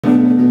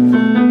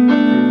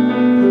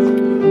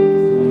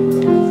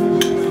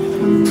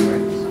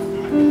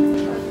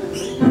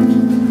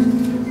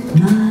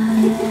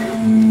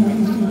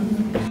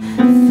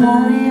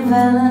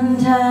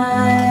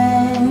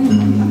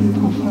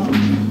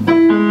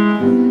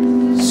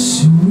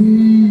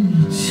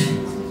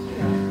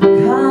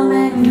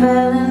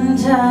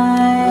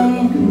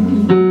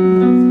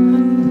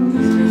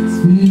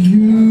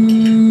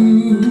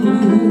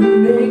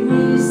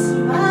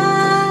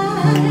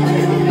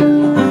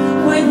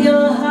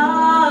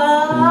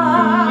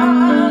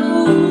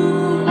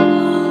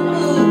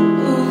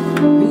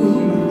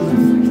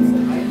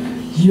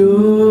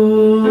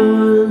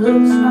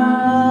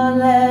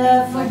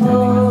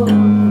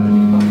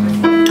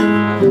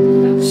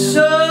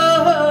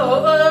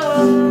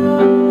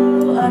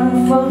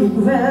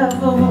photograph.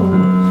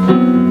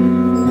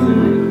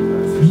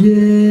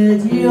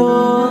 Yet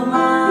you're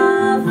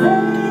my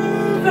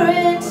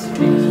favorite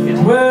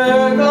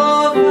work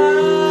of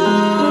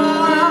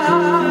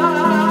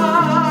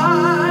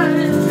art.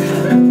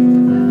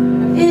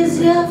 Is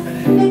your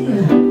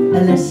figure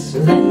less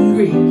than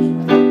Greek?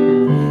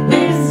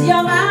 Is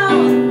your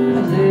mouth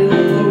a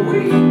little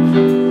weak?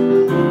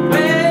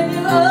 When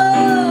you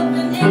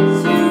open it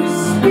to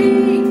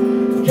speak,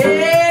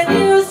 can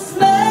you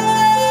smile?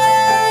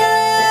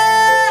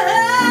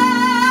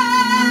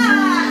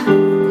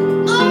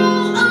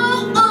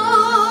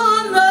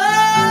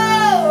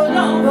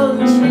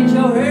 Change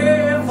your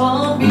hair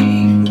for me.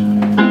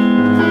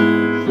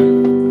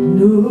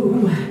 No,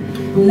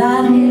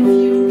 not if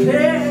you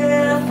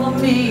care for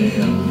me.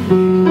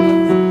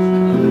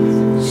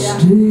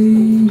 Stay,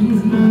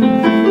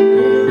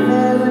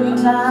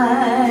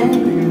 Valentine.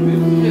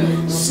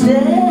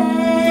 Stay.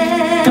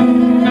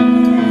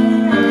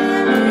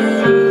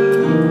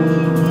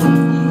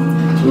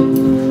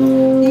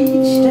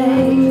 Each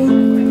day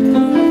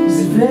is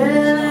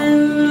Valentine's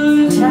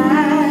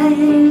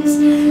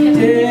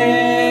Day.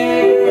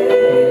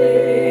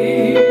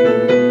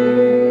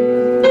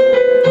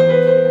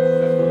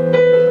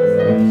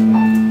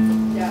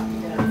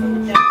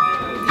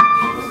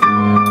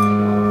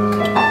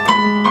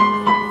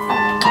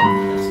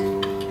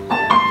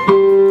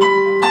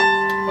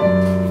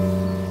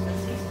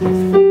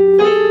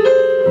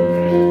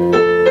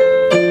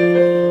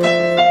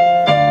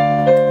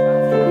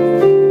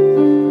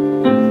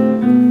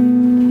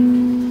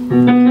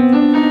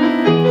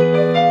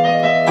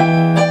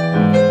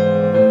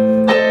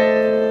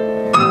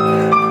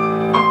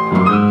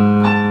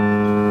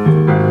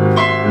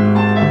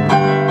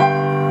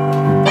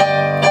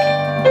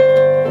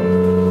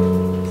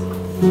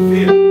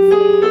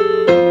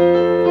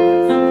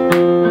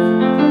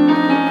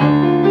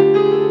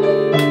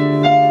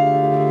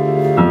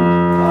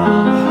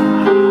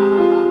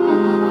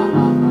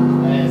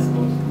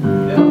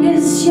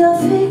 Is your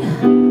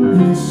figure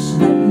less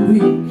than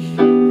Greek?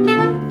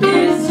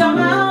 Is your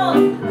mouth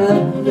a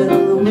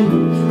little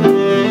weak?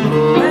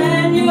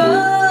 When you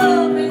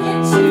open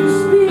it to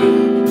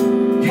speak,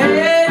 can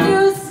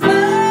you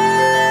smile?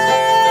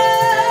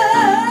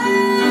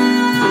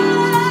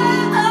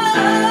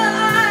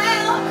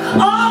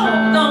 Oh,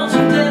 don't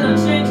you dare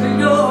change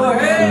your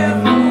hair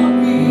for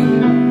me.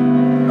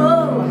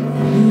 Oh,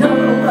 no,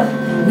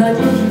 not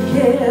if you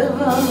care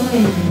for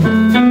me.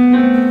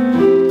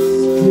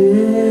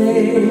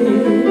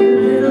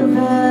 Little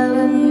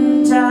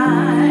Valentine,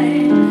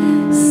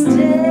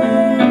 stay.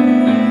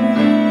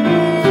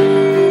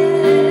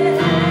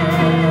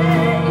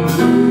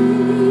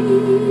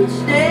 Each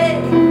day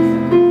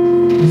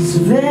is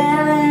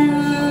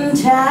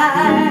Valentine's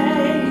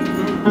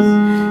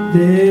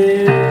Day.